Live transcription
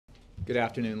Good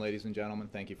afternoon, ladies and gentlemen.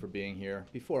 Thank you for being here.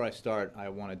 Before I start, I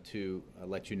wanted to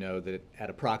let you know that at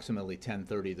approximately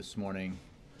 10:30 this morning,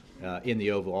 in the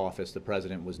Oval Office, the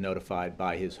President was notified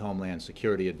by his Homeland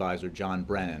Security Advisor, John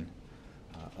Brennan,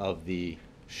 of the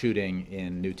shooting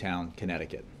in Newtown,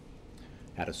 Connecticut,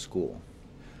 at a school.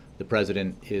 The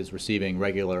President is receiving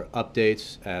regular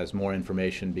updates as more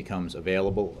information becomes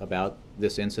available about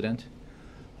this incident.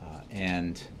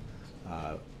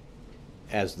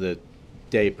 As the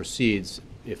day proceeds,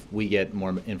 if we get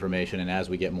more information and as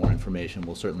we get more information,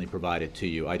 we'll certainly provide it to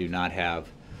you. I do not have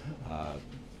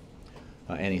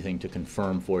anything to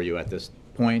confirm for you at this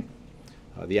point.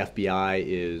 The FBI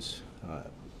is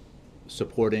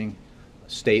supporting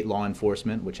state law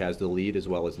enforcement, which has the lead, as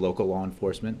well as local law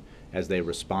enforcement, as they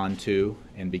respond to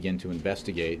and begin to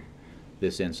investigate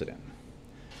this incident.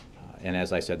 And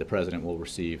as I said, the President will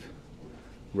receive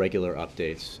regular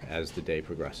updates as the day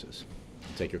progresses.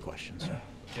 I'll take your questions.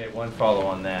 Okay, one follow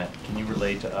on that. Can you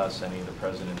relate to us any of the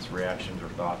President's reactions or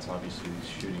thoughts? Obviously, these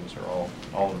shootings are all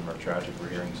of them are tragic. We're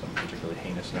hearing some particularly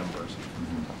heinous numbers,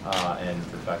 and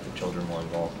the fact that children were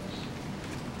involved.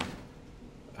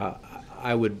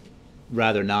 I would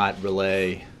rather not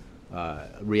relay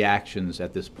reactions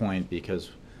at this point because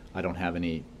I don't have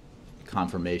any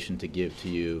confirmation to give to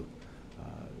you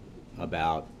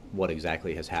about what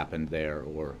exactly has happened there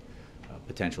or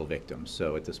potential victims.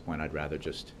 So at this point, I'd rather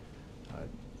just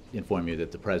inform you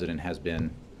that the President has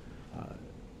been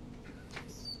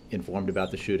informed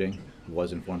about the shooting,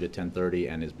 was informed at 10:30,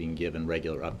 and is being given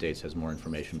regular updates as more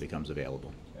information becomes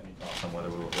available. Any thoughts on whether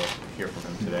we will hear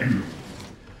from him today?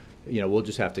 You know, we'll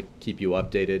just have to keep you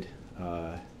updated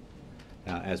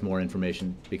as more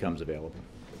information becomes available.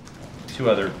 Two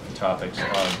other topics.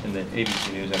 In the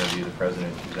ABC News interview, the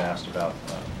President was asked about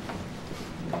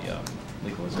the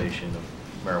legalization of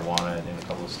marijuana in a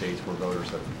couple of states where voters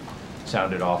have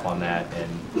sounded off on that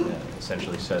and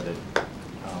essentially said that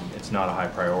it's not a high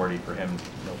priority for him,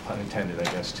 no pun intended,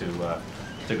 I guess,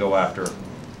 to go after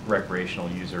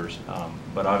recreational users.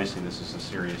 But obviously this is a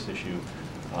serious issue,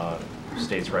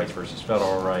 states' rights versus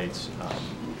federal rights.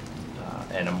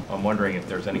 And I'm wondering if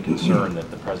there's any concern that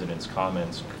the President's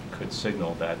comments could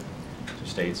signal that to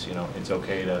states, you know, it's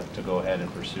okay to go ahead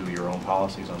and pursue your own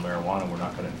policies on marijuana. We're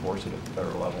not going to enforce it at the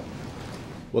federal level.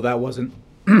 Well, that wasn't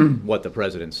what the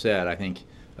President said. I think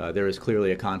there is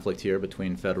clearly a conflict here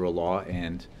between federal law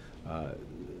and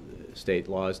state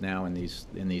laws now in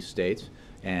these states,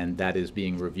 and that is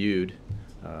being reviewed,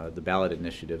 the ballot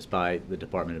initiatives, by the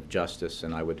Department of Justice,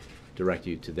 and I would direct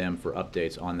you to them for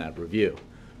updates on that review.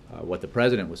 What the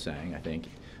President was saying, I think,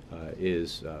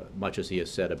 is much as he has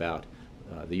said about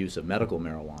the use of medical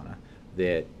marijuana,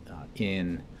 that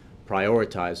in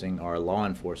prioritizing our law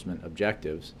enforcement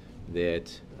objectives,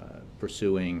 that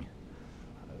pursuing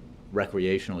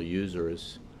recreational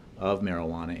users of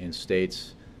marijuana in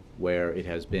states where it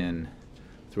has been,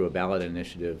 through a ballot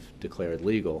initiative, declared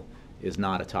legal is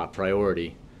not a top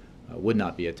priority, would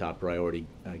not be a top priority,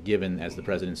 given, as the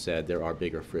President said, there are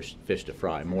bigger fish to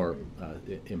fry, more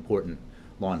important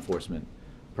law enforcement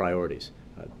priorities.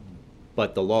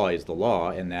 But the law is the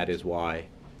law, and that is why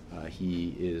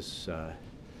he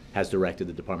has directed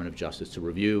the Department of Justice to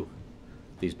review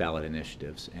these ballot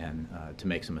initiatives and to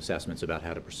make some assessments about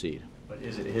how to proceed. But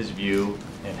is it his view,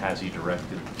 and has he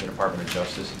directed the Department of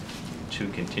Justice to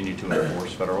continue to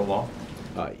enforce federal law?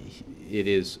 It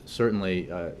is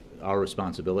certainly our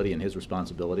responsibility and his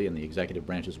responsibility and the executive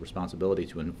branch's responsibility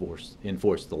to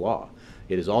enforce the law.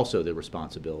 It is also the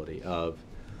responsibility of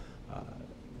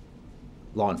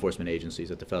law enforcement agencies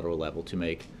at the federal level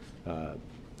to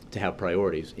have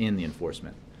priorities in the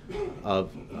enforcement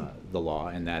of the law,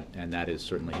 and that is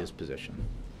certainly his position.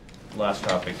 Last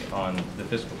topic on the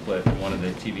fiscal cliff. In one of the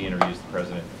TV interviews the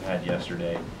President had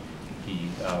yesterday, he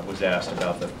was asked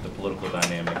about the political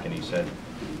dynamic, and he said,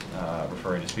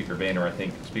 referring to Speaker Boehner, I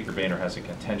think Speaker Boehner has a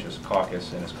contentious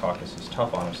caucus, and his caucus is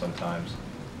tough on him sometimes,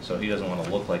 so he doesn't want to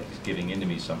look like he's giving in to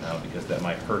me somehow because that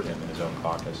might hurt him in his own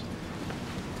caucus.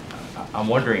 I'm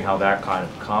wondering how that kind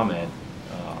of comment,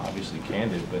 obviously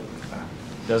candid, but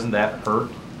doesn't that hurt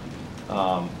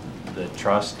the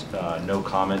trust, no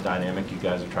comment dynamic you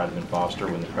guys have tried to foster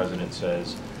when the President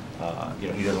says, you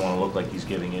know, he doesn't want to look like he's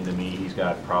giving in to me, he's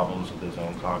got problems with his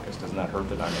own caucus? Doesn't that hurt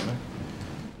the dynamic?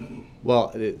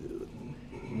 Well,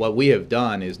 what we have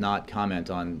done is not comment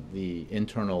on the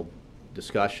internal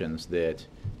discussions that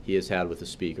he has had with the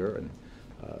Speaker, and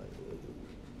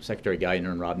Secretary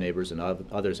Geithner and Rob Neighbors and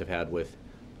others have had with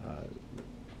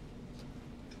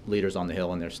leaders on the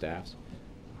Hill and their staffs.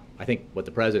 I think what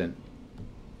the President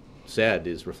said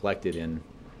is reflected in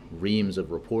reams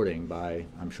of reporting by,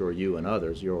 I'm sure, you and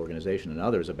others, your organization and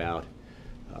others, about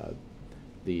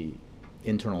the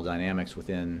internal dynamics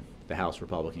within the House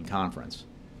Republican Conference.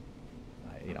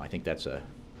 I think that's a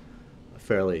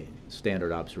fairly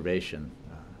standard observation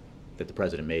that the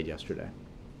President made yesterday.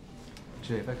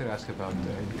 Jay, if I could ask about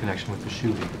in connection with the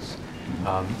shootings.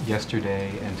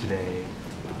 Yesterday and today,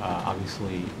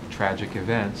 obviously tragic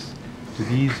events. Do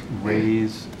these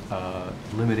raise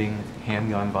limiting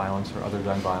handgun violence or other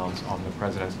gun violence on the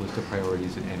President's list of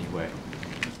priorities in any way?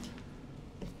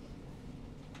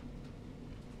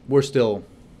 We're still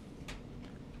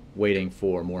waiting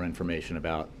for more information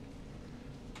about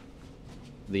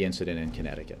the incident in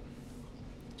Connecticut.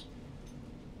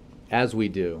 As we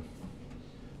do,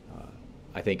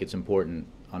 I think it's important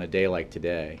on a day like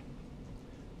today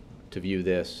to view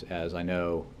this as I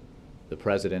know the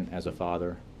President as a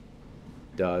father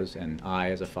does, and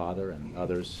I as a father, and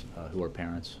others who are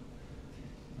parents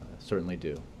certainly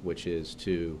do, which is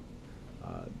to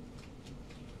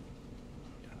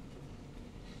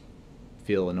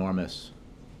feel enormous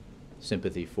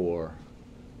sympathy for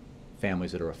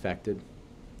families that are affected,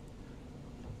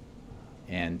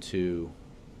 and to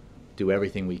do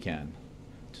everything we can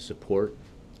to support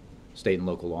state and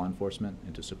local law enforcement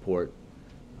and to support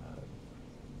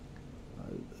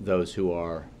those who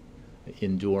are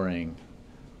enduring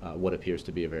what appears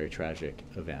to be a very tragic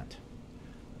event.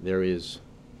 There is,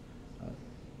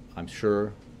 I'm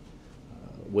sure,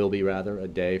 will be rather a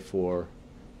day for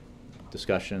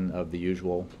discussion of the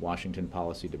usual Washington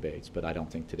policy debates, but I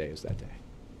don't think today is that day.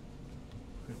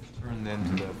 Let's turn then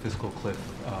to the fiscal cliff.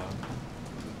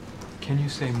 Can you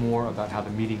say more about how the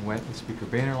meeting went with Speaker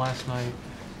Boehner last night?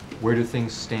 Where do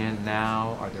things stand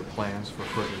now? Are there plans for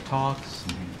further talks?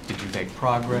 Did you make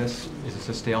progress? Is this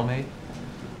a stalemate?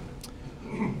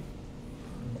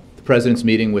 The President's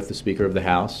meeting with the Speaker of the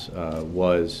House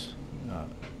was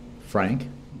frank.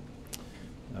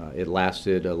 It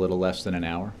lasted a little less than an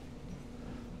hour,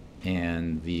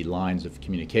 and the lines of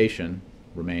communication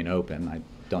remain open. I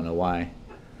don't know why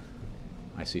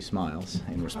I see smiles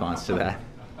in response to that.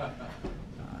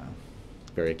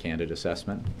 Very candid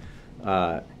assessment.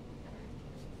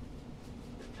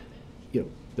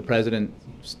 The President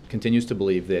continues to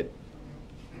believe that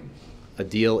a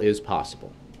deal is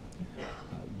possible,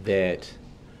 that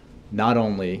not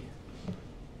only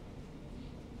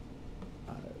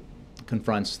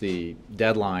confronts the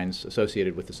deadlines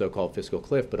associated with the so-called fiscal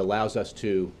cliff, but allows us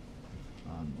to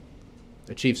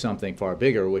achieve something far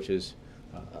bigger, which is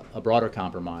a broader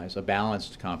compromise, a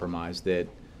balanced compromise that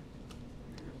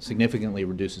significantly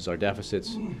reduces our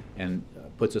deficits and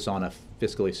puts us on a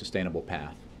fiscally sustainable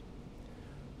path.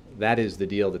 That is the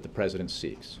deal that the President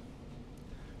seeks.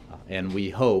 And we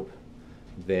hope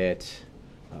that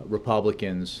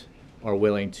Republicans are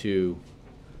willing to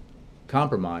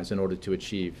compromise in order to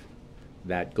achieve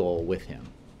that goal with him.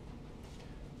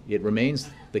 It remains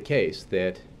the case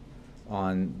that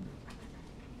on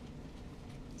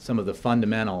some of the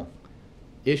fundamental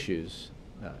issues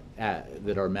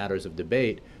that are matters of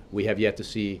debate, we have yet to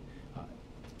see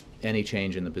any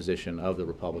change in the position of the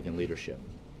Republican leadership.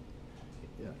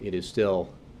 It is still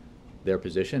their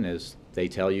position, as they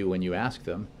tell you when you ask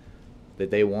them, that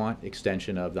they want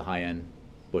extension of the high-end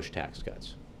Bush tax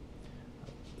cuts.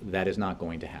 That is not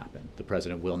going to happen. The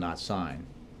President will not sign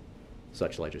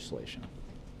such legislation.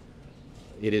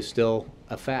 It is still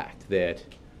a fact that,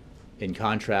 in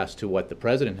contrast to what the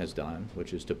President has done,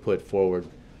 which is to put forward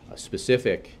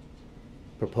specific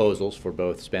proposals for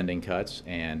both spending cuts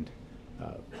and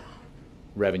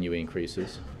revenue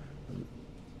increases,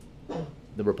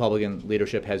 the Republican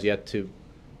leadership has yet to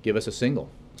give us a single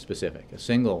specific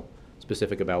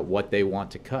about what they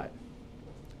want to cut,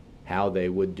 how they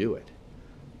would do it,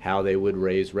 how they would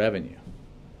raise revenue.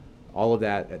 All of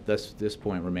that at this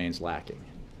point remains lacking.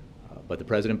 But the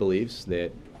President believes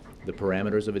that the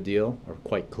parameters of a deal are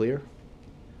quite clear.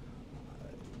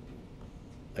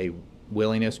 A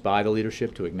willingness by the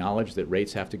leadership to acknowledge that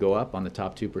rates have to go up on the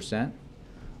top 2%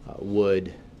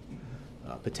 would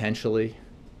potentially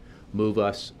move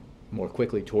us more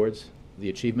quickly towards the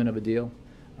achievement of a deal,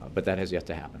 but that has yet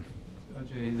to happen.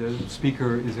 Jay, the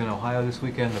Speaker is in Ohio this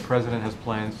weekend. The President has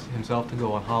plans himself to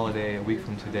go on holiday a week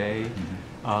from today.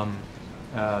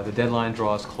 The deadline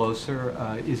draws closer.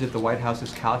 Is it the White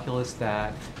House's calculus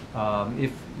that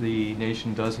if the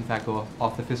nation does in fact go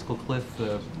off the fiscal cliff,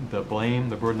 the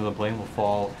burden of the blame will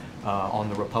fall on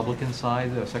the Republican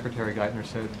side? Secretary Geithner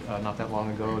said not that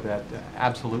long ago that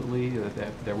absolutely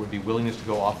that there would be willingness to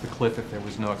go off the cliff if there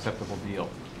was no acceptable deal.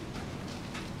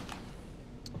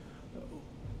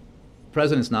 The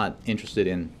President's not interested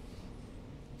in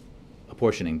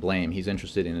apportioning blame. He's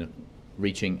interested in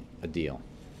reaching a deal.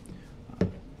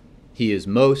 he is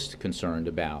most concerned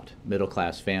about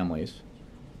middle-class families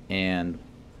and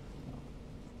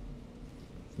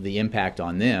the impact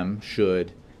on them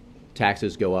should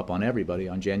taxes go up on everybody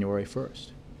on January 1st,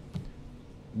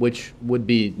 which would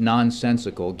be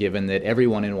nonsensical given that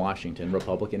everyone in Washington,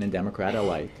 Republican and Democrat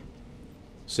alike,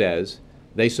 says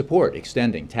they support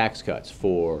extending tax cuts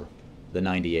for the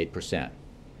 98%.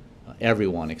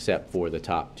 Everyone except for the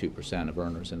top 2% of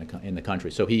earners in the country.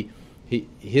 So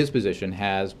his position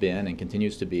has been and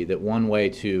continues to be that one way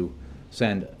to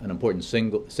send an important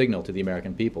signal to the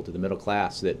American people, to the middle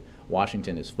class, that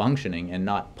Washington is functioning and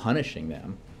not punishing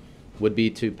them, would be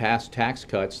to pass tax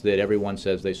cuts that everyone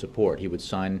says they support. He would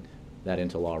sign that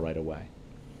into law right away.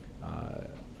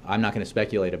 I'm not going to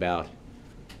speculate about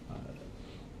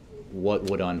what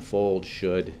would unfold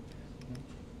should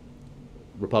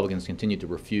Republicans continue to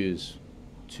refuse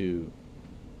to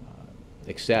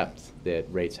accept that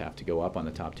rates have to go up on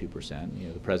the top 2%. You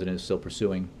know, the president is still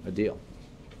pursuing a deal.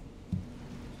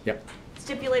 Yep.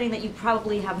 Stipulating that you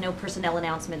probably have no personnel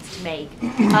announcements to make,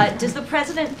 does the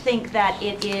president think that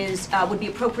it would be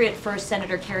appropriate for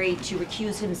Senator Kerry to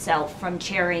recuse himself from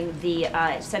chairing the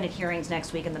Senate hearings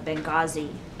next week in the Benghazi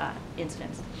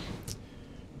incidents?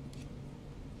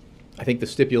 I think the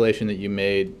stipulation that you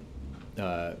made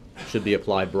should be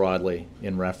applied broadly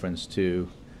in reference to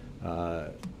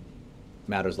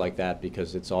matters like that,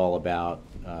 because it's all about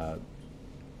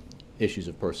issues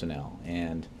of personnel.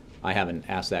 And I haven't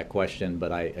asked that question,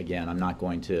 but I'm not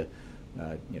going to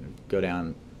go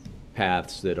down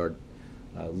paths that are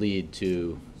lead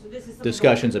to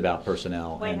discussions about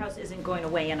personnel. The White House isn't going to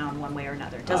weigh in on one way or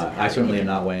another. It doesn't I certainly am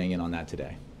not weighing in on that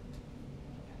today.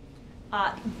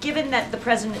 Given that the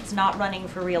president's not running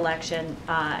for re-election,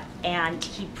 and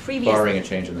he previously... Barring a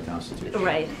change in the Constitution.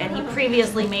 Right, and he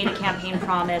previously made a campaign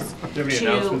promise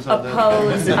to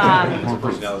oppose... and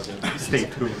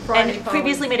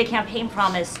previously made a campaign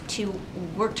promise to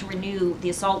work to renew the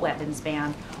assault weapons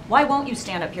ban. Why won't you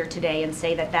stand up here today and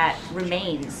say that that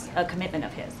remains a commitment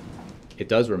of his? It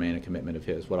does remain a commitment of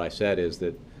his. What I said is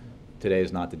that today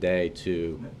is not the day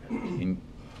to,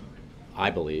 I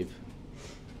believe,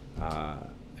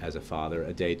 as a father,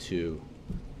 a day to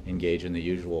engage in the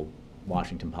usual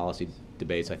Washington policy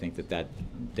debates. I think that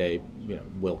day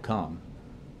will come,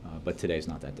 but today's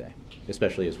not that day,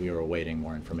 especially as we are awaiting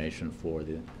more information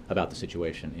about the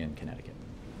situation in Connecticut.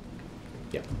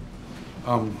 Yeah.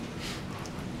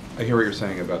 I hear what you're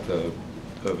saying about the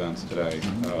events today,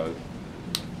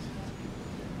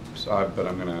 but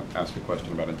I'm going to ask a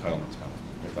question about entitlements now,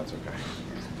 if that's okay.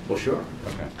 Well, sure.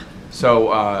 Okay.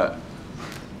 So,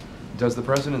 does the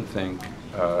president think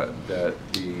that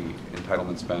the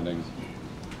entitlement spending,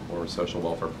 or social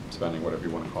welfare spending, whatever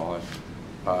you want to call it,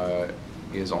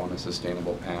 is on a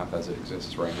sustainable path as it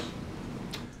exists right now?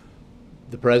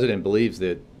 The president believes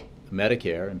that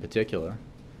Medicare in particular,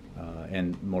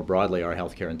 and more broadly our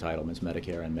health care entitlements,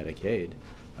 Medicare and Medicaid,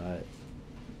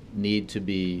 need to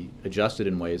be adjusted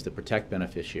in ways that protect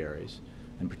beneficiaries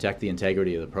and protect the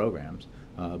integrity of the programs,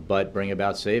 but bring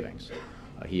about savings.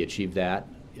 He achieved that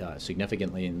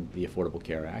significantly in the Affordable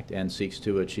Care Act and seeks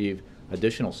to achieve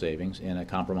additional savings in a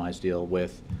compromise deal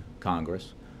with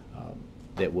Congress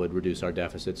that would reduce our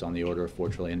deficits on the order of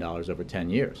 $4 trillion over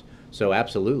 10 years. So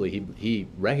absolutely, he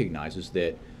recognizes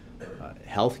that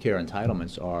health care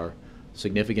entitlements are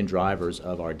significant drivers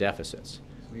of our deficits.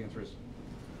 So the answer is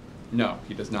no,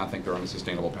 he does not think they're on a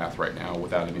sustainable path right now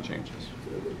without any changes.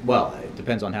 Well, it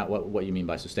depends on what you mean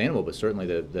by sustainable, but certainly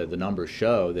the numbers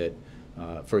show that,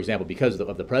 for example, because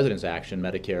of the president's action,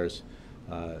 Medicare's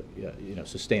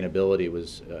sustainability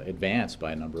was advanced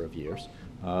by a number of years,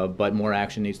 but more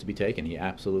action needs to be taken. He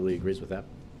absolutely agrees with that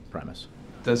premise.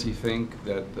 Does he think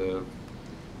that the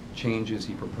changes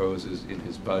he proposes in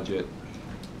his budget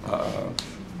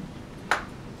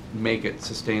make it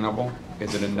sustainable?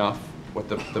 Is it enough? What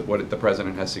the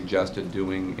president has suggested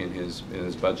doing in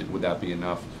his budget, would that be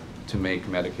enough to make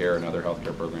Medicare and other health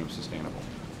care programs sustainable?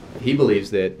 He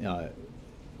believes that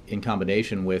in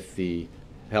combination with the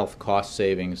health cost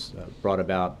savings brought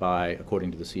about by,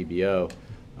 according to the CBO,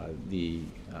 the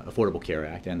Affordable Care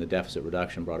Act and the deficit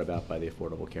reduction brought about by the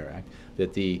Affordable Care Act,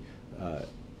 that the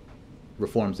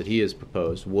reforms that he has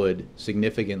proposed would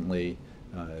significantly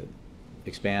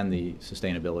expand the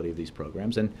sustainability of these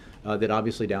programs, and that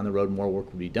obviously down the road more work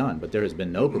would be done. But there has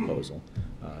been no proposal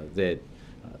that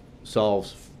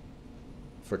solves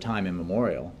for time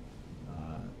immemorial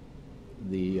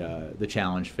the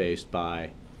challenge faced by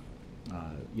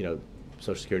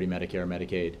Social Security, Medicare,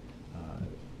 Medicaid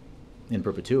in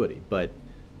perpetuity. But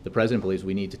the president believes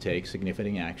we need to take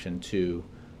significant action to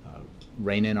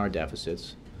rein in our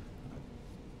deficits,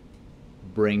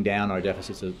 bring down our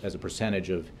deficits as a percentage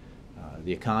of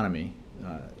the economy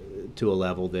to a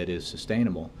level that is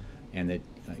sustainable and that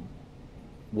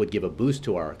would give a boost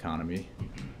to our economy,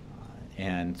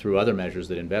 and through other measures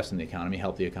that invest in the economy,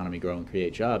 help the economy grow and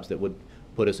create jobs that would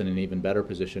put us in an even better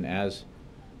position as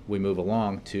we move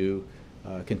along to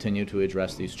continue to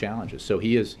address these challenges. So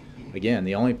he is, again,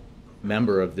 the only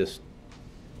member of this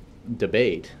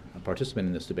debate, a participant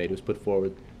in this debate, who's put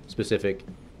forward specific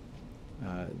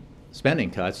spending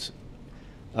cuts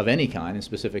of any kind, and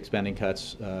specific spending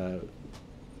cuts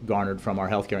garnered from our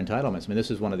healthcare entitlements. I mean, this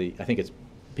is one of the, I think it's,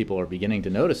 people are beginning to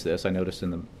notice this. I noticed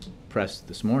in the press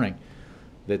this morning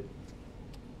that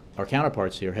our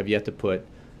counterparts here have yet to put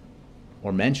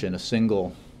or mention a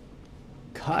single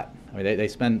cut. I mean,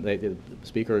 the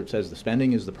Speaker says the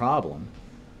spending is the problem,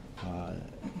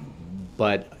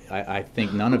 but I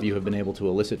think none of you have been able to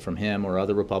elicit from him or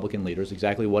other Republican leaders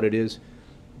exactly what it is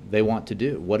they want to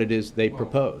do, what it is they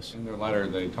propose. In their letter,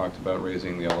 they talked about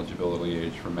raising the eligibility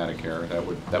age for Medicare.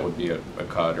 That would be a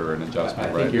cut or an adjustment,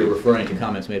 I right? think you're referring to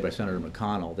comments made by Senator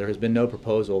McConnell. There has been no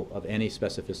proposal of any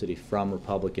specificity from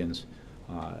Republicans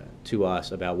to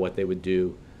us about what they would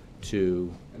do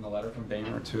to... In the letter from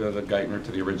Boehner to the Geithner,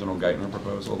 to the original Geithner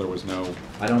proposal, there was no...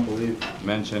 I don't believe...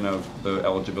 mention of the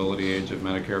eligibility age of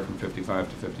Medicare from 55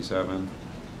 to 57,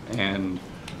 and...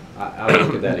 I'll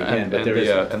look at that again, but there is...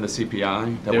 and the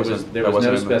CPI?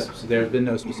 There's been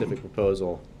no specific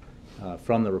proposal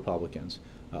from the Republicans.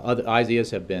 Other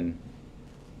ideas have been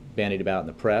bandied about in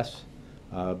the press,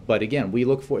 but again, we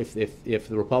look for, if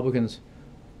the Republicans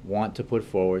want to put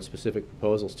forward specific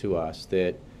proposals to us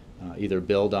that either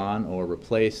build on or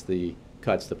replace the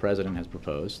cuts the President has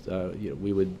proposed,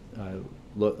 we would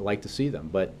like to see them,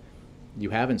 but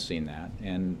you haven't seen that,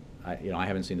 and I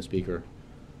haven't seen the Speaker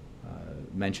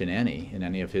mention any in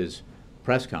any of his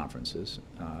press conferences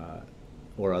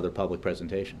or other public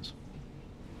presentations.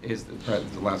 The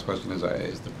last question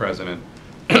is the President,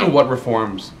 what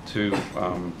reforms to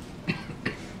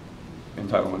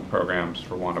entitlement programs,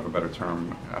 for want of a better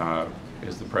term,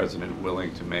 is the President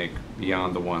willing to make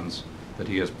beyond the ones that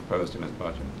he has proposed in his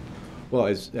budget? Well,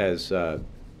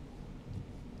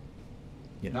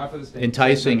 not for the sake,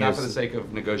 enticing not as, for the sake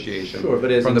of negotiation, sure, but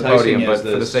as from the enticing podium, but as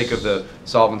for the sake of the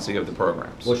solvency of the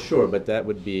programs. Well, sure, but that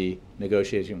would be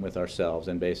negotiation with ourselves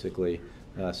and basically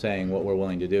saying what we're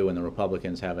willing to do, and the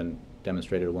Republicans haven't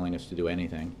demonstrated a willingness to do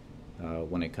anything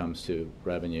when it comes to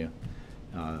revenue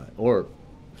or,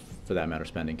 for that matter,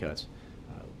 spending cuts.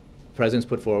 The President's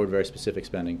put forward very specific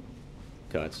spending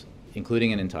cuts,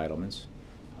 including in entitlements,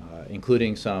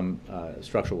 including some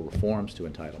structural reforms to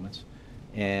entitlements,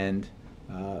 and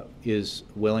is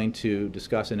willing to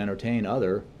discuss and entertain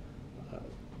other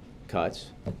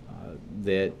cuts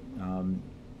that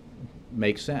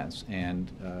make sense and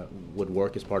would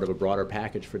work as part of a broader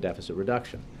package for deficit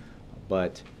reduction.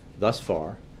 But thus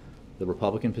far, the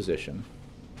Republican position,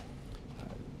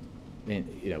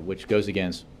 which goes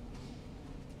against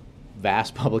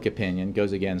vast public opinion,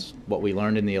 goes against what we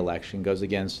learned in the election, goes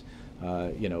against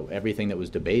everything that was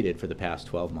debated for the past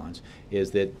 12 months,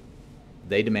 is that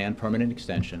they demand permanent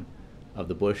extension of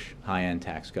the Bush high-end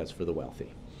tax cuts for the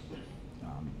wealthy.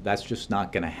 That's just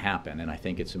not going to happen, and I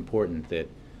think it's important that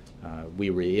we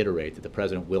reiterate that the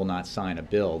President will not sign a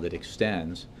bill that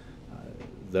extends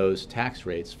those tax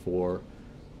rates for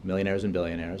millionaires and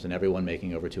billionaires and everyone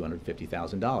making over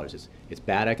 $250,000. It's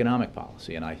bad economic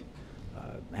policy, and I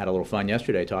had a little fun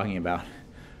yesterday talking about,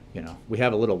 we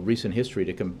have a little recent history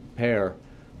to compare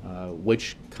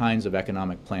which kinds of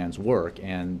economic plans work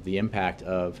and the impact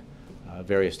of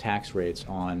various tax rates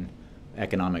on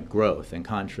economic growth. And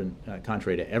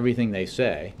contrary to everything they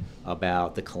say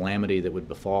about the calamity that would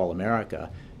befall America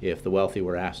if the wealthy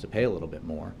were asked to pay a little bit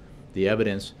more, the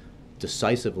evidence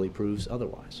decisively proves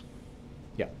otherwise.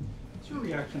 Yeah. What's your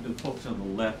reaction to folks on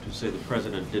the left who say the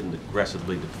President didn't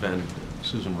aggressively defend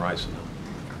Susan Rice enough?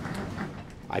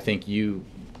 I think you,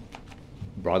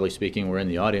 broadly speaking, were in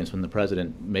the audience when the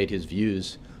President made his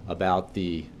views about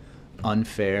the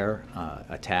unfair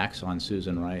attacks on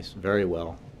Susan Rice very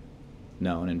well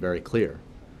known and very clear.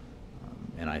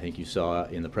 And I think you saw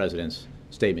in the President's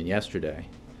statement yesterday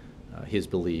his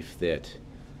belief that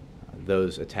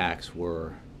those attacks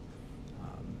were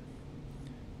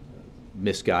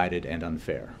misguided and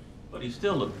unfair. But he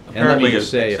still And let me apparently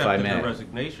just say, if I accepted may, her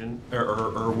resignation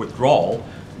or withdrawal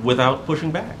without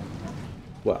pushing back.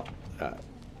 well,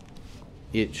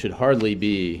 it should hardly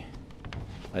be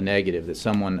a negative that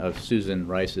someone of Susan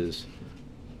Rice's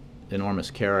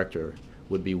enormous character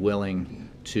would be willing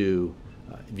to,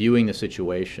 viewing the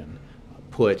situation,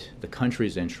 put the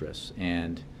country's interests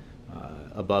and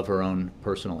above her own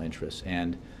personal interests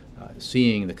and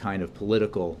seeing the kind of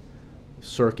political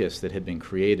circus that had been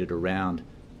created around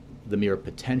the mere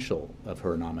potential of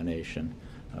her nomination,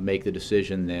 make the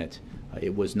decision that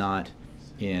it was not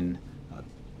in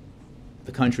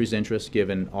the country's interest,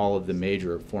 given all of the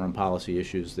major foreign policy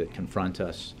issues that confront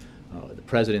us, the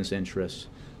president's interests,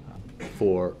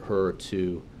 for her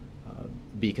to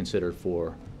be considered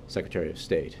for Secretary of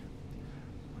State.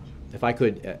 If I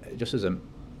could, just as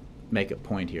make a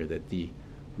point here, that the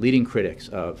leading critics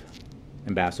of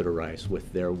Ambassador Rice,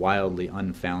 with their wildly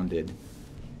unfounded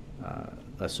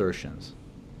assertions,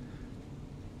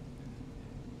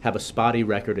 have a spotty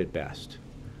record at best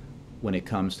when it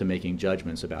comes to making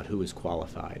judgments about who is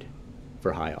qualified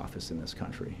for high office in this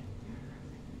country.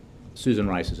 Susan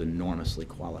Rice is enormously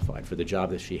qualified for the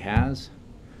job that she has,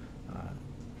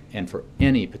 and for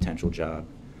any potential job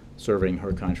serving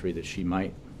her country that she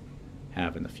might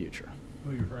have in the future.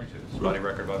 Who are you referring to? Spotty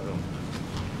record about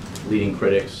whom? Leading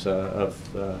critics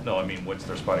of... No, I mean, what's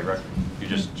their spotty record? You're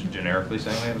just generically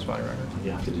saying they have a spotty record?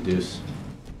 You have to deduce.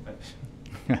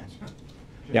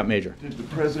 Yeah, Major. Did the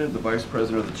President, the Vice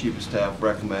President, or the Chief of Staff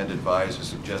recommend, advise, or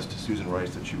suggest to Susan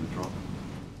Rice that she withdraw?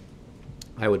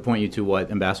 I would point you to what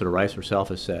Ambassador Rice herself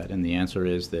has said, and the answer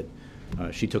is that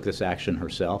she took this action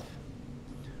herself,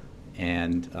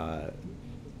 and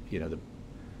you know,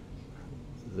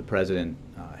 the President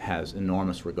has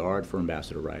enormous regard for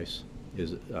Ambassador Rice,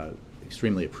 is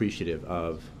extremely appreciative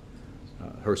of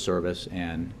her service,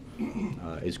 and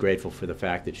is grateful for the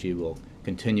fact that she will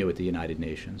continue at the United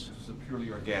Nations. This is a purely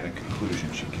organic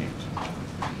conclusion she came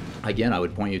to. Again, I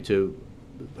would point you to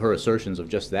her assertions of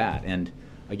just that, and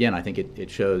again, I think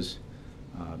it shows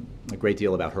a great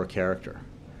deal about her character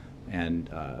and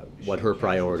what her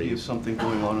priorities. Is something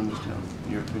going on in this town,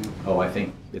 in your opinion? Oh, I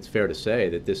think it's fair to say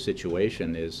that this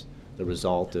situation is the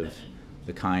result of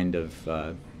the kind of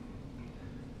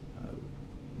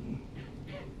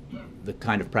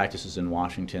practices in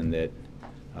Washington that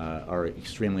are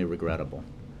extremely regrettable,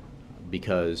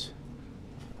 because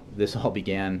this all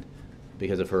began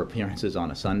because of her appearances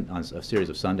on a series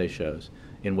of Sunday shows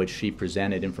in which she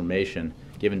presented information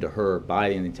given to her by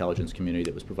the intelligence community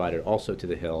that was provided also to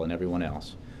the Hill and everyone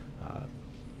else.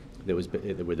 There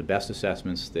were the best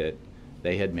assessments that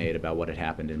they had made about what had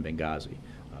happened in Benghazi.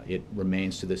 It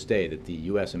remains to this day that the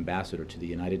U.S. ambassador to the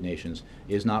United Nations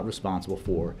is not responsible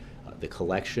for the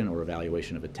collection or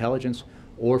evaluation of intelligence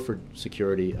or for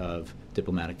security of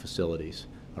diplomatic facilities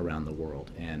around the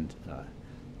world. And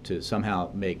to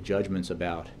somehow make judgments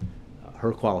about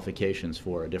her qualifications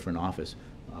for a different office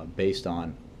based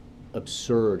on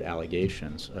absurd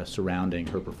allegations surrounding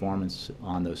her performance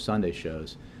on those Sunday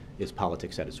shows is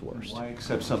politics at its worst. Why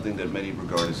accept something that many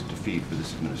regard as a defeat for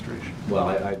this administration? Well,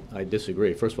 I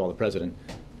disagree. First of all, the President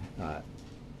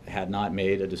had not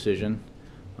made a decision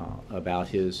about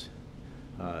his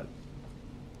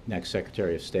next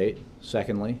Secretary of State.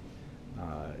 Secondly,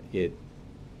 it,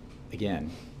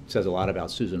 again, says a lot about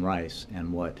Susan Rice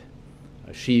and what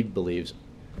she believes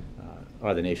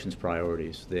are the nation's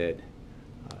priorities, that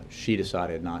she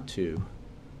decided not to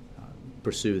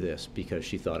pursue this because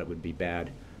she thought it would be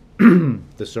bad.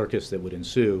 The circus that would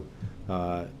ensue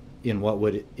in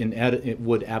what it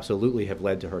would absolutely have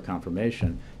led to her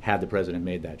confirmation had the President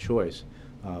made that choice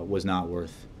was not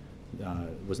worth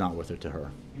it to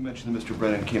her. You mentioned that Mr.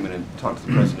 Brennan came in and talked to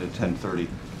the President at 10:30.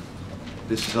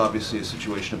 This is obviously a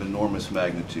situation of enormous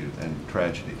magnitude and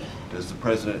tragedy. Does the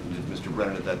President and did Mr.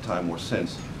 Brennan at that time or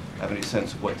since have any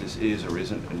sense of what this is or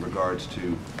isn't in regards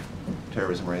to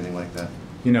terrorism or anything like that?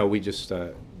 You know, we just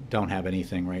don't have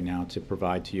anything right now to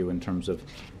provide to you in terms of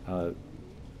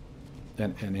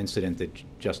an incident that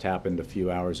just happened a few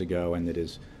hours ago and that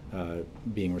is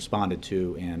being responded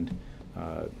to and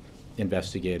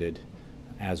investigated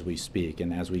as we speak.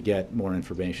 And as we get more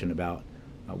information about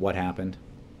what happened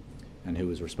and who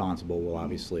was responsible, we'll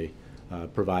obviously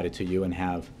provide it to you and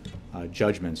have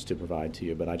judgments to provide to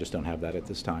you, but I just don't have that at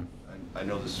this time. I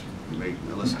know this may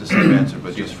elicit the same answer,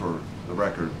 but just for the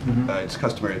record, it's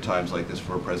customary at times like this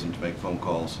for a president to make phone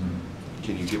calls.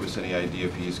 Can you give us any idea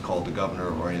if he's called the governor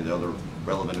or any of the other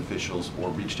relevant officials or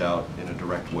reached out in a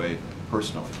direct way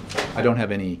personally? I don't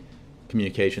have any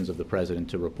communications of the President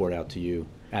to report out to you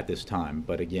at this time,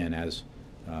 but again, as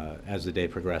the day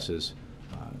progresses,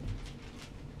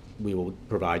 we will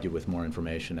provide you with more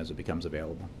information as it becomes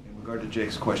available. In regard to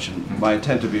Jake's question, my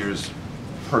attentive ears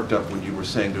perked up when you were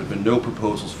saying there have been no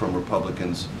proposals from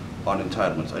Republicans on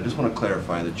entitlements. I just want to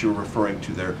clarify that you're referring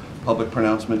to their public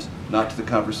pronouncements, not to the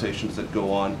conversations that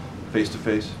go on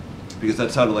face-to-face? Because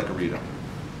that sounded like a readout.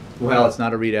 Well, it's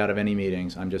not a readout of any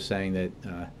meetings. I'm just saying that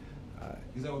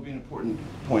because that would be an important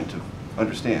point to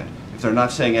understand. if they're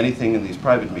not saying anything in these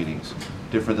private meetings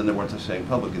different than what they're saying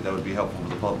publicly, that would be helpful for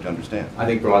the public to understand. I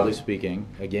think broadly speaking,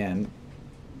 again,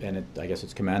 and I guess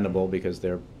it's commendable because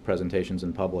their presentations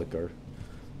in public are...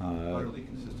 Utterly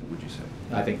consistent, would you say?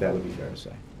 I think that would be fair to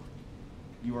say.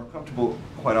 You are comfortable,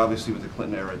 quite obviously, with the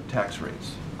Clinton-era tax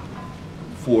rates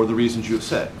for the reasons you have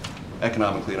said,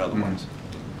 economically and otherwise.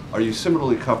 Are you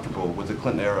similarly comfortable with the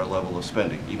Clinton-era level of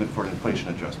spending, even for an inflation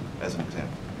adjustment, as an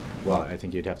example? Well, I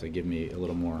think you'd have to give me a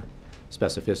little more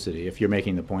specificity. If you're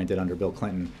making the point that under Bill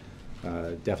Clinton,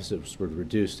 deficits were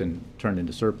reduced and turned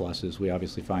into surpluses, we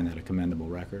obviously find that a commendable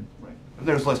record. Right. And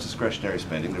there was less discretionary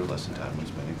spending, there was less entitlement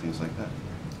spending, things like that.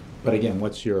 But again,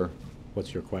 what's your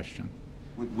question?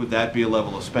 Would that be a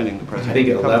level of spending the I president? think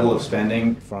at a would be level comfortable of with?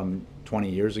 spending from 20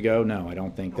 years ago, no, I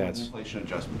don't think No, an that's... inflation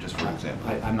adjustment, just for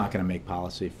example. I'm not going to make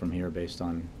policy from here based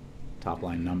on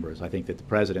top-line numbers. I think that the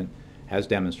president has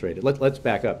demonstrated. Let's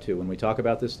back up, too. When we talk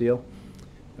about this deal,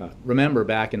 remember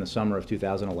back in the summer of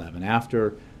 2011,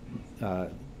 after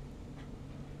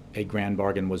a grand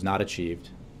bargain was not achieved,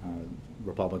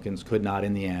 Republicans could not,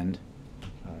 in the end,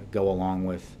 go along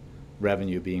with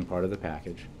revenue being part of the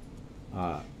package.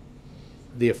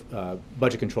 The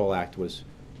Budget Control Act was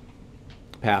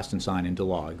passed and signed into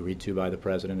law, agreed to by the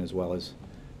president as well as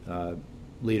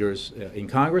leaders in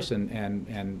Congress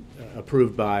and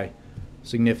approved by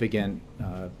significant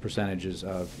percentages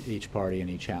of each party in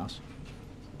each house.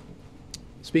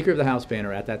 Speaker of the House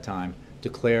Boehner at that time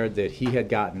declared that he had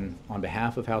gotten, on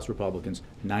behalf of House Republicans,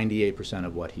 98%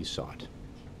 of what he sought.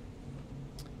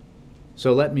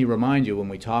 So let me remind you, when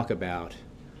we talk about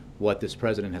what this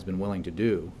president has been willing to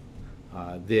do,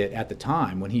 that at the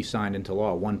time when he signed into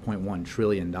law $1.1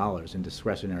 trillion in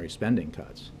discretionary spending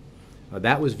cuts,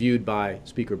 that was viewed by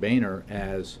Speaker Boehner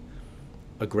as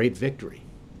a great victory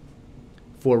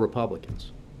for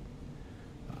Republicans.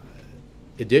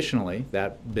 Additionally,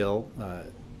 that bill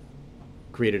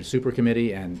created a super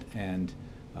committee and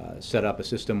set up a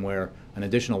system where an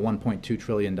additional $1.2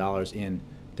 trillion in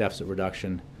deficit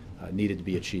reduction needed to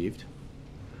be achieved,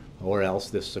 or else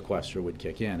this sequester would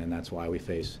kick in, and that's why we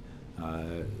face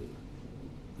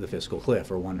the fiscal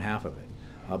cliff, or one half of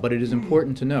it. But it is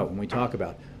important to note when we talk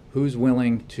about who's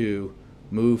willing to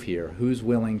move here, who's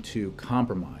willing to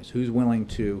compromise, who's willing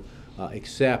to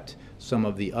accept some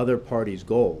of the other parties'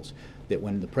 goals, that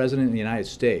when the President of the United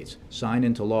States signed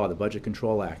into law the Budget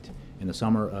Control Act in the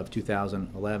summer of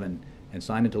 2011 and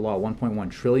signed into law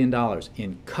 $1.1 trillion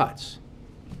in cuts,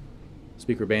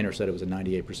 Speaker Boehner said it was a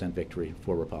 98% victory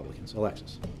for Republicans.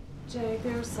 Alexis. Jay,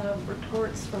 there's some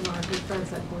reports from our good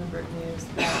friends at Bloomberg News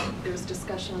that there's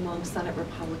discussion among Senate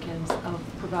Republicans of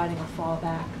providing a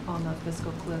fallback on the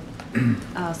fiscal cliff,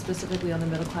 specifically on the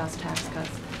middle-class tax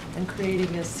cuts, and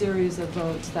creating a series of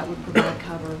votes that would provide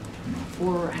cover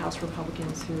for House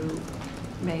Republicans who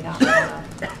may not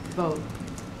want to vote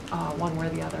one way or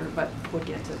the other, but would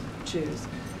get to choose.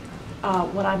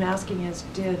 What I'm asking is,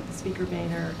 did Speaker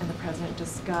Boehner and the President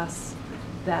discuss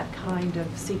that kind of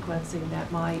sequencing that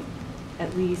might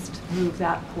at least move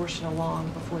that portion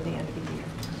along before the end of the year?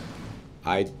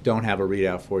 I don't have a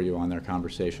readout for you on their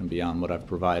conversation beyond what I've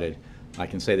provided. I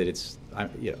can say that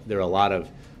there are a lot of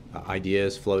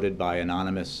ideas floated by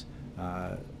anonymous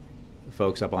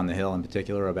folks up on the Hill in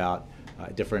particular about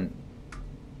different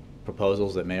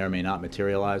proposals that may or may not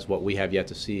materialize. What we have yet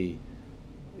to see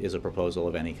is a proposal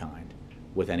of any kind,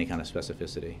 with any kind of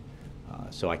specificity.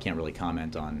 So I can't really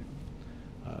comment on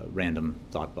random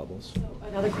thought bubbles.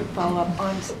 Another quick follow-up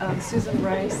on Susan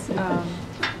Rice.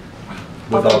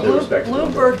 With all due respect to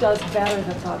Bloomberg does better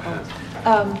than thought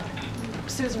bubbles.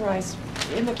 Susan Rice,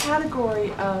 in the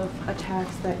category of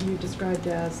attacks that you described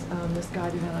as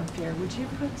misguided and unfair, would you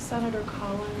put Senator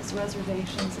Collins'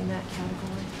 reservations in that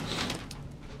category?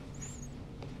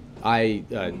 I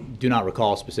do not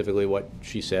recall specifically what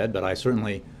she said, but I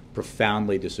certainly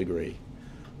profoundly disagree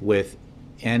with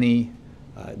any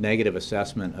negative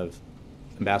assessment of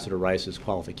Ambassador Rice's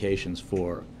qualifications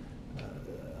for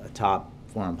a top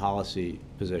foreign policy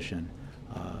position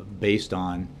based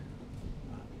on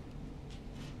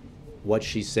what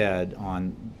she said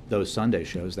on those Sunday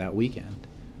shows that weekend.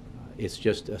 It's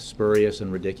just a spurious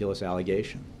and ridiculous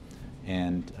allegation.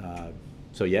 And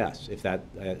so yes, if that,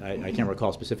 I can't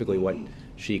recall specifically what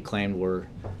she claimed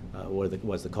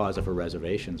was the cause of her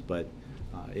reservations, but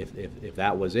if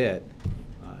that was it,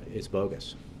 it's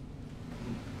bogus.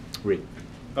 Reed.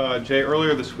 Jay,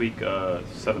 earlier this week,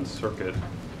 Seventh Circuit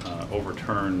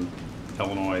overturned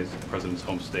Illinois, the president's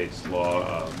home state's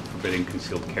law forbidding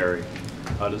concealed carry.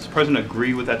 Does the president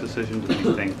agree with that decision? Does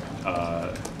he think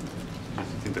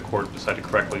the court decided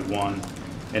correctly, one?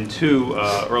 And two,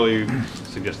 earlier you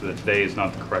suggested that today is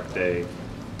not the correct day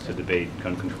to debate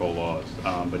gun control laws.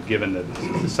 But given that this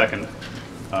is the second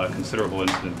considerable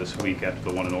incident this week after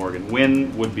the one in Oregon,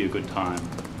 when would be a good time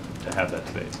to have that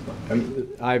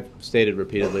debate? I've stated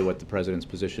repeatedly what the President's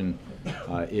position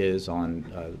is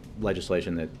on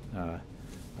legislation that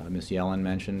Ms. Yellen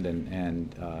mentioned,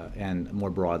 and more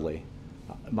broadly.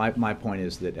 My point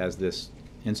is that as this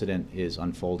incident is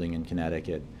unfolding in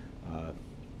Connecticut,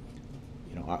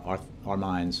 you know, our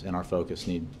minds and our focus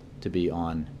need to be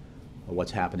on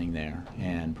what's happening there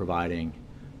and providing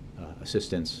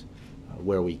assistance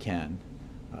where we can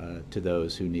to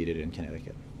those who need it in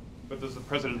Connecticut. But does the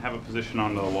President have a position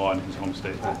on the law in his home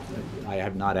state? I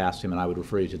have not asked him, and I would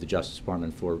refer you to the Justice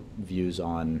Department for views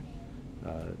on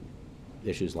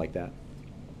issues like that.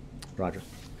 Roger.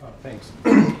 Thanks.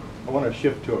 I want to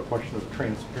shift to a question of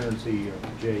transparency,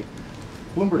 Jay.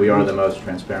 Bloomberg We are the most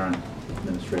transparent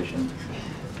administration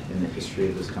in the history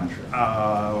of this country.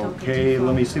 Okay,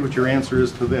 let me see what your answer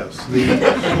is to this.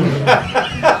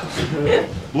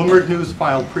 Bloomberg News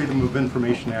filed Freedom of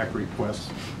Information Act requests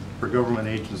for government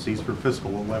agencies for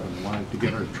fiscal 11, wanted to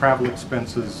get our travel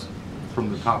expenses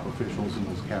from the top officials in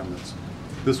those cabinets.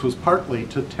 This was partly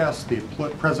to test the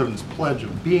President's pledge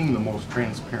of being the most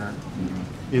transparent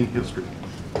in history.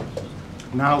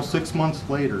 Now, 6 months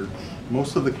later,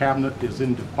 most of the cabinet is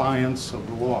in defiance of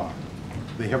the law.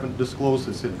 They haven't disclosed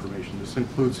this information. This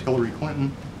includes Hillary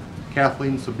Clinton,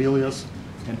 Kathleen Sebelius,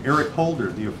 and Eric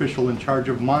Holder, the official in charge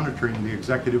of monitoring the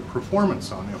executive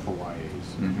performance on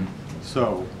FOIAs.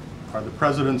 So, are the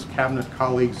President's cabinet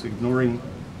colleagues ignoring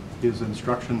his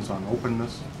instructions on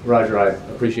openness? Roger, I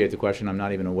appreciate the question. I'm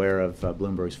not even aware of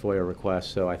Bloomberg's FOIA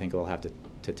request, so I think we'll have to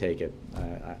take it.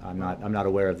 I'm not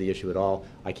aware of the issue at all.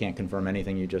 I can't confirm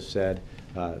anything you just said,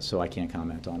 so I can't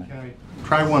comment on it. Can I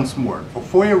try once more? A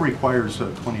FOIA requires a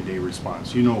 20-day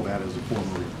response. You know that as a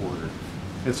former reporter.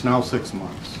 It's now 6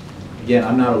 months. Again,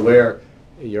 I'm not aware.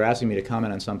 You're asking me to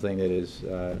comment on something that is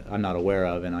I'm not aware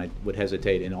of, and I would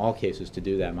hesitate in all cases to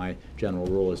do that. My general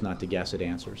rule is not to guess at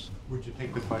answers. Would you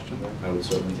take the question? I would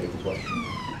certainly take the question.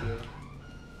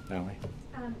 Allie.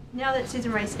 Now that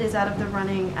Susan Rice is out of the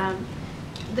running,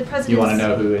 the President. You want to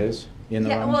know who is in the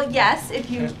running? Well, yes,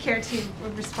 if you care to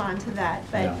respond to that.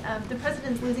 But Yeah. The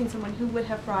President's losing someone who would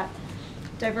have brought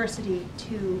diversity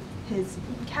to his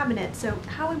cabinet. So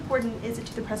how important is it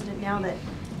to the President now that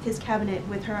his cabinet,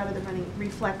 with her out of the running,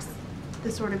 reflects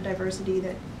the sort of diversity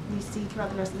that we see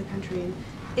throughout the rest of the country? And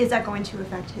is that going to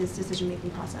affect his decision-making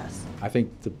process? I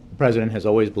think the President has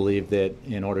always believed that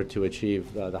in order to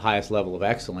achieve the highest level of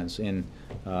excellence in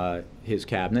his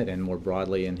cabinet and more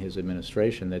broadly in his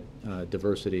administration, that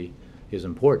diversity is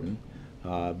important.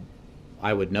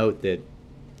 I would note that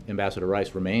Ambassador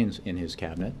Rice remains in his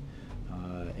cabinet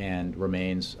and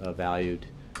remains a valued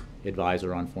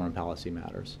advisor on foreign policy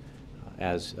matters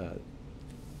as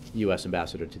U.S.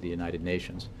 Ambassador to the United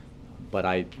Nations. But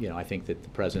I think that the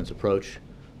President's approach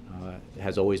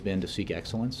has always been to seek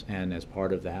excellence, and as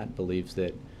part of that, believes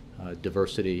that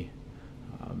diversity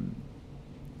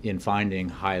in finding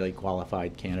highly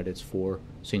qualified candidates for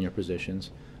senior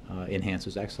positions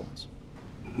enhances excellence.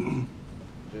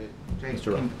 Jay,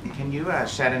 can you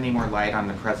shed any more light on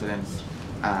the President's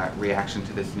reaction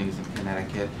to this news in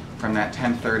Connecticut? From that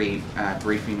 10:30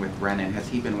 briefing with Brennan, has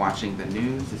he been watching the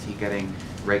news? Is he getting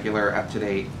regular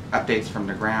up-to-date updates from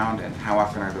the ground, and how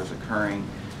often are those occurring?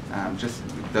 Just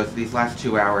these last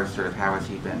 2 hours, sort of how has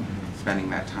he been spending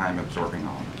that time absorbing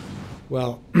all of this?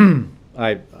 Well,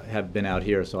 I have been out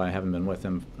here, so I haven't been with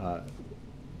him,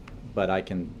 but I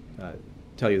can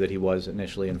tell you that he was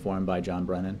initially informed by John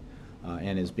Brennan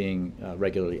and is being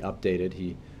regularly updated.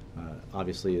 He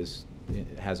obviously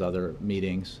has other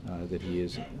meetings that he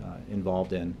is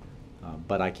involved in,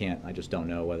 but I just don't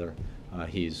know whether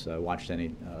he's watched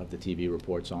any of the TV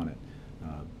reports on it.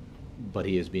 But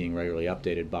he is being regularly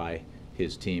updated by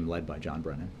his team led by John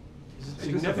Brennan. Is it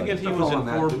significant he was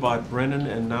informed by Brennan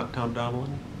and not Tom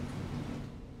Donilon?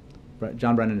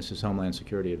 John Brennan is his Homeland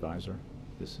Security advisor.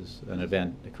 This is an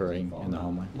event occurring in the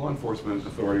Homeland. Law enforcement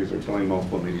authorities are telling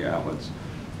multiple media outlets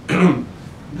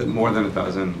that more than a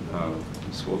dozen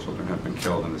school children have been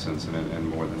killed in this incident and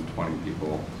more than 20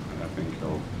 people have been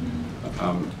killed.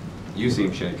 You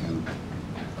seem shaken.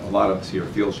 A lot of us here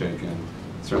feel shaken.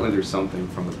 Certainly there's something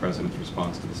from the President's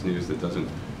response to this news that doesn't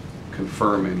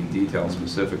confirm any details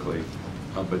specifically,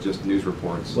 but just news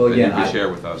reports that you can share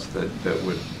with us that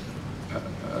would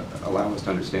allow us to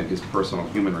understand his personal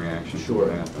human reaction.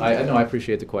 Sure. I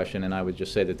appreciate the question, and I would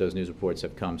just say that those news reports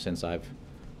have come since I've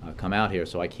come out here,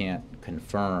 so I can't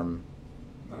confirm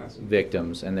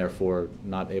victims, and therefore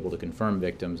not able to confirm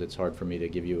victims. It's hard for me to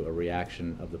give you a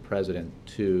reaction of the President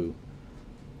to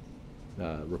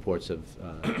reports of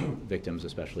victims,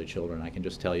 especially children. I can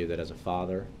just tell you that as a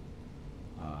father,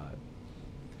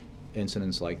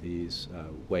 incidents like these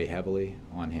weigh heavily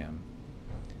on him,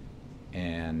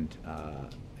 and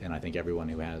I think everyone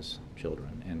who has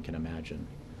children and can imagine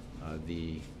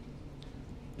the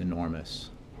enormous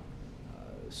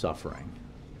suffering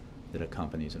that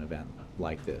accompanies an event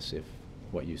like this, if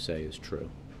what you say is true.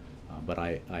 But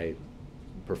I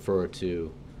prefer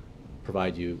to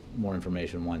provide you more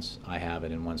information once I have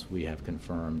it and once we have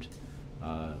confirmed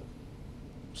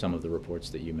some of the reports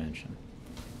that you mentioned.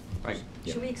 Thanks.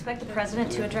 Yeah. Should we expect the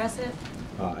president to address it?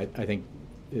 I think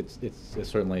it's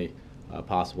certainly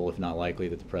possible, if not likely,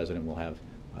 that the president will have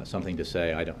something to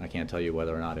say. I can't tell you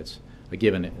whether or not it's a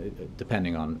given,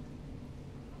 depending on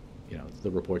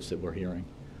the reports that we're hearing.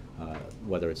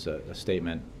 Whether it's a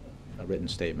statement, a written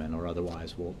statement, or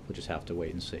otherwise, we'll just have to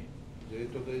wait and see.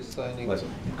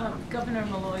 Governor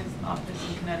Malloy's office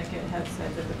in Connecticut has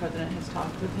said that the president has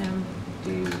talked with him.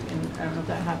 And I don't know if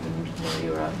that happened while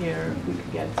you were out here, if we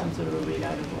could get some sort of a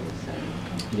readout of what was said.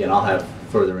 Yeah, and I'll have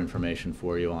further information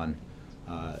for you on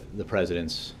the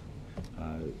president's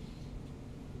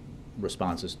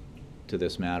responses to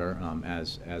this matter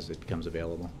as it becomes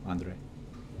available. Andre?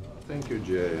 Thank you,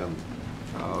 Jay, and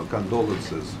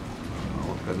condolences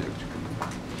on Connecticut.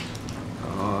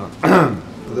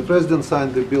 The president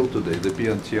signed the bill today, the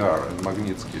PNTR and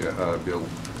Magnitsky bill.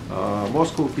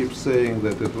 Moscow keeps saying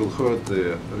that it will hurt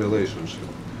the relationship.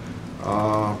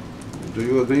 Do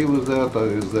you agree with that, or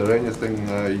is there anything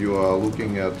you are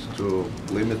looking at to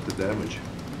limit the damage?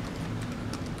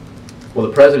 Well,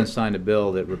 the president signed a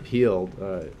bill that repealed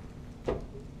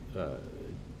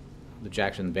the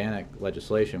Jackson-Vanik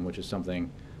legislation, which is something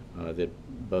that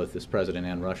both this president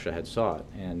and Russia had sought.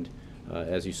 And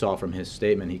as you saw from his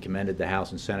statement, he commended the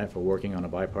House and Senate for working on a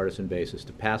bipartisan basis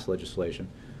to pass legislation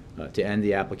to end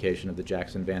the application of the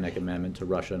Jackson-Vanik Amendment to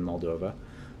Russia and Moldova,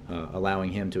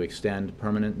 allowing him to extend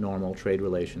permanent normal trade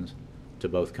relations to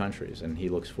both countries. And he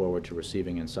looks forward to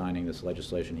receiving and signing this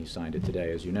legislation. He signed it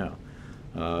today, as you know.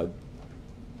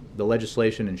 The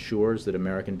legislation ensures that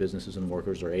American businesses and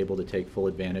workers are able to take full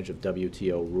advantage of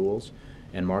WTO rules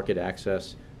and market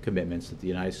access commitments that the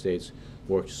United States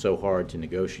worked so hard to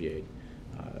negotiate.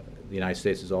 The United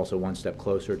States is also one step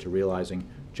closer to realizing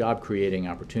job-creating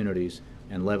opportunities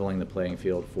and leveling the playing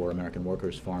field for American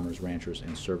workers, farmers, ranchers,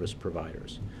 and service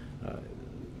providers. The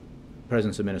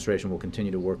President's administration will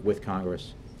continue to work with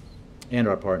Congress and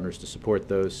our partners to support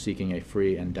those seeking a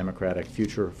free and democratic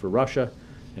future for Russia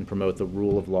and promote the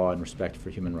rule of law and respect for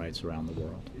human rights around the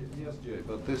world. Yes, Jay,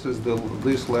 but this is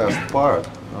this last part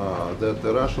that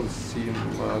the Russians seem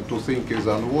to think is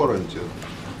unwarranted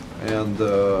and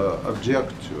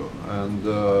object to, and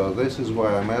this is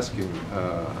why I'm asking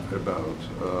about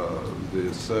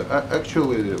this.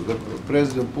 Actually, the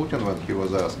President Putin, when he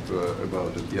was asked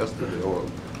about it yesterday or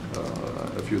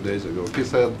a few days ago, he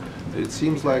said it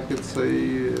seems like it's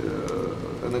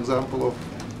an example of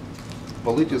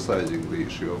politicizing the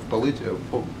issue of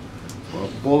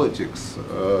politics.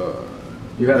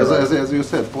 As you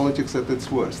said, politics at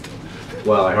its worst.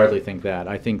 Well, I hardly think that.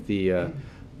 I think the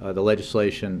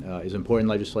legislation is important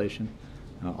legislation,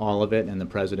 all of it, and the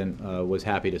President was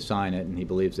happy to sign it, and he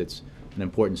believes it's an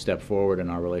important step forward in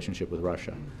our relationship with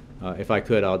Russia. If I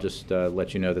could, I'll just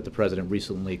let you know that the President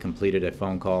recently completed a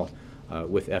phone call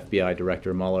with FBI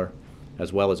Director Mueller,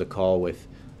 as well as a call with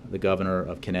the Governor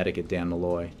of Connecticut, Dan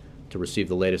Malloy, to receive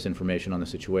the latest information on the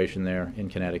situation there in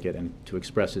Connecticut and to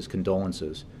express his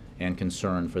condolences and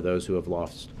concern for those who have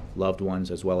lost loved ones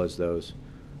as well as those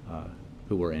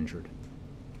who were injured.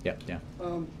 Yeah.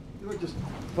 Just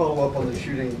follow up on the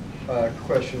shooting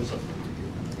questions.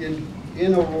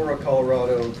 In Aurora,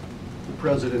 Colorado, the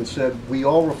President said, "We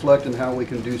all reflect on how we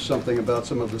can do something about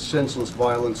some of the senseless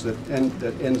violence that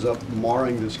ends up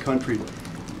marring this country."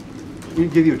 We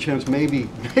give you a chance maybe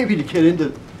to get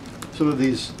into some of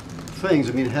these things.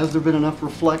 I mean, has there been enough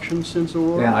reflection since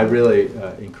Aurora? Yeah, I really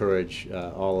encourage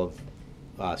all of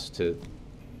us to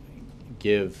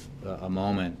give a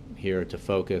moment here to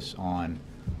focus on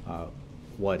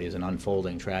what is an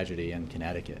unfolding tragedy in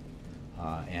Connecticut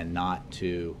and not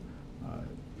to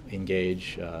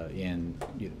engage in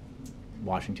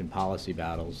Washington policy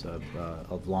battles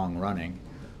of long running.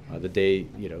 The day,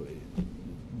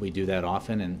 we do that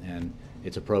often, and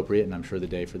it's appropriate, and I'm sure the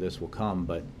day for this will come,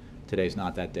 but today's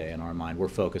not that day in our mind. We're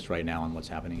focused right now on what's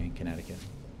happening in Connecticut.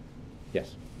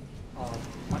 Yes?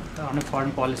 On a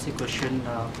foreign policy question,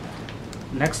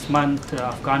 next month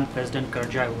Afghan President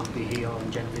Karzai will be here on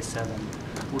January 7th.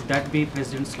 Would that be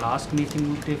President's last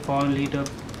meeting with the foreign leader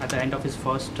at the end of his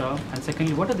first term? And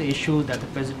secondly, what are the issues that the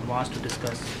President wants to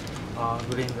discuss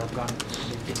during the Afghan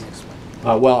meeting next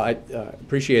month? Well, I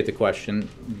appreciate the question.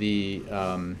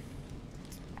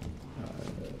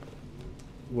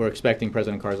 We're expecting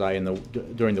President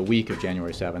Karzai during the week of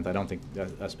January 7th. I don't think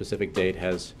a specific date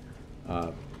has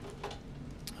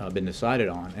been decided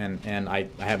on, and I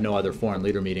have no other foreign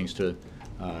leader meetings to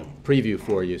preview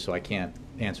for you, so I can't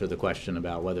answer the question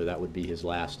about whether that would be his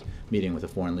last meeting with a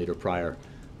foreign leader prior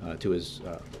to his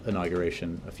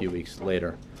inauguration a few weeks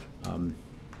later.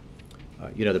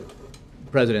 You know, the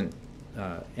President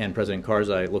and President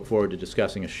Karzai look forward to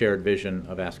discussing a shared vision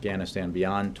of Afghanistan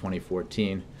beyond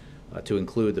 2014 to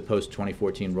include the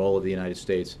post-2014 role of the United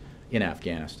States in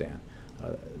Afghanistan.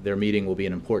 Their meeting will be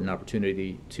an important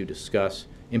opportunity to discuss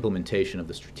implementation of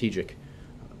the strategic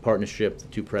partnership the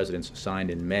two presidents signed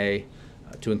in May,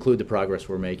 to include the progress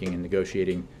we're making in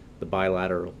negotiating the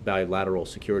bilateral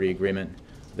security agreement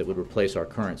that would replace our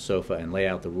current SOFA and lay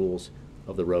out the rules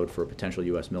of the road for a potential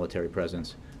U.S. military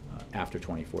presence after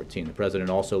 2014. The President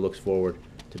also looks forward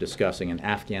to discussing an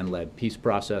Afghan-led peace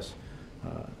process,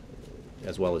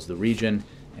 as well as the region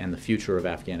and the future of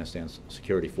Afghanistan's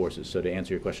security forces. So to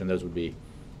answer your question, those would be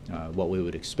what we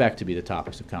would expect to be the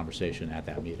topics of conversation at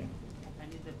that meeting.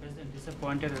 And is the President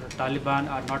disappointed that the Taliban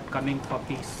are not coming for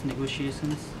peace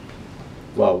negotiations?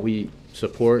 Well, we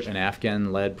support an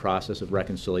Afghan-led process of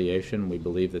reconciliation. We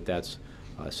believe that that's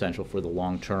essential for the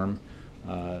long-term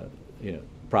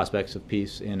prospects of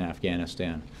peace in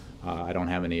Afghanistan. I don't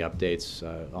have any updates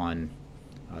on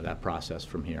that process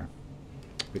from here.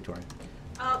 Victoria.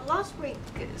 Last week,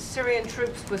 Syrian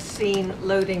troops were seen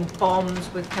loading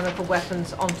bombs with chemical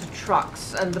weapons onto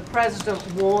trucks, and the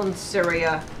President warned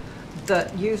Syria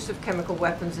that use of chemical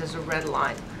weapons is a red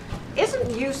line.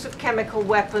 Isn't use of chemical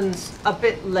weapons a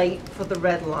bit late for the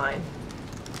red line?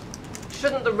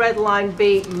 Shouldn't the red line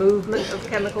be movement of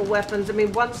chemical weapons? I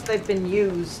mean, once they've been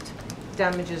used,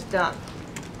 damage is done.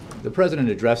 The President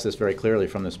addressed this very clearly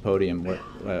from this podium,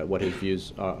 what his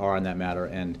views are on that matter,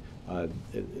 and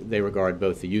they regard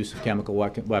both the use of chemical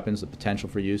weapons, the potential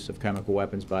for use of chemical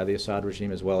weapons by the Assad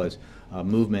regime, as well as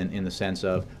movement in the sense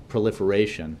of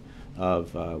proliferation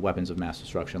of weapons of mass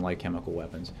destruction like chemical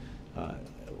weapons.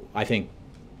 I think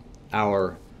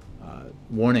our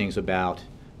warnings about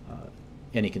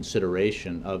any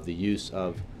consideration of the use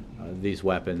of these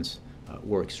weapons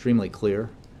were extremely clear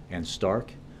and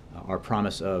stark. Our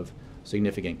promise of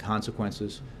significant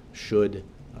consequences should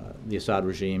the Assad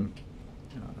regime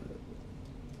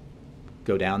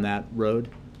go down that road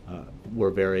were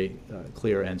very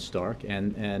clear and stark,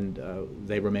 and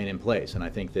they remain in place. And I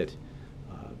think that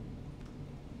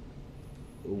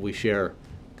we share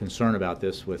concern about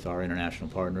this with our international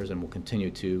partners, and will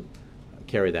continue to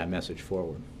carry that message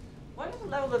forward. What is the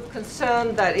level of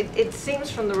concern that it seems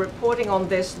from the reporting on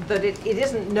this that it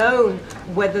isn't known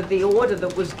whether the order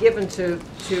that was given to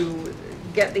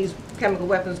get these chemical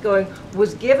weapons going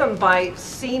was given by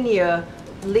senior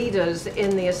leaders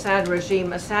in the Assad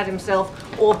regime, Assad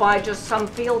himself, or by just some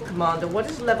field commander? What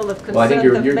is the level of concern? Well, I think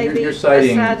you're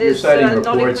citing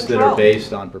reports that are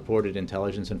based based on purported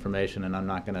intelligence information, and I'm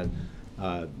not going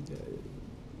to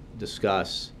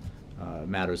discuss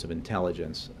matters of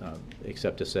intelligence,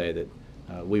 except to say that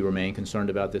we remain concerned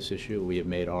about this issue. We have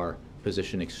made our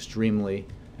position extremely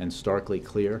and starkly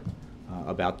clear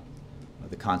about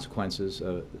the consequences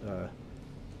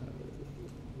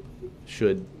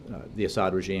should the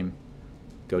Assad regime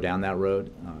go down that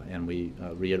road, and we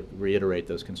reiterate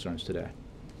those concerns today.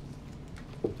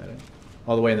 Is that it?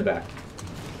 All the way in the back.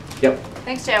 Yep.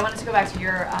 Thanks, Jay. I wanted to go back to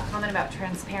your comment about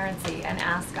transparency and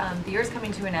ask, the year's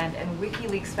coming to an end, and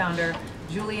WikiLeaks founder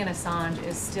Julian Assange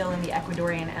is still in the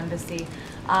Ecuadorian embassy.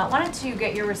 Wanted to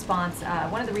get your response.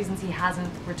 One of the reasons he hasn't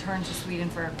returned to Sweden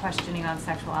for questioning on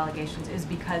sexual allegations is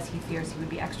because he fears he would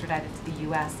be extradited to the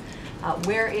U.S.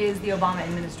 Where is the Obama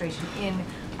administration in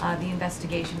the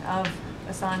investigation of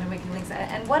Assange and WikiLeaks?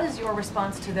 And what is your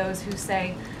response to those who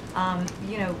say,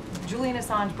 you know, Julian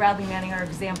Assange, Bradley Manning are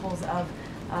examples of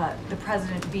the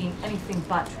president being anything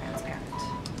but transparent?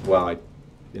 Well, I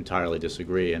entirely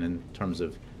disagree, and in terms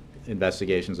of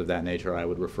investigations of that nature, I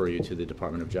would refer you to the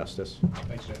Department of Justice.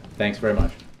 Thanks, Jay. Thanks very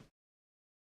much.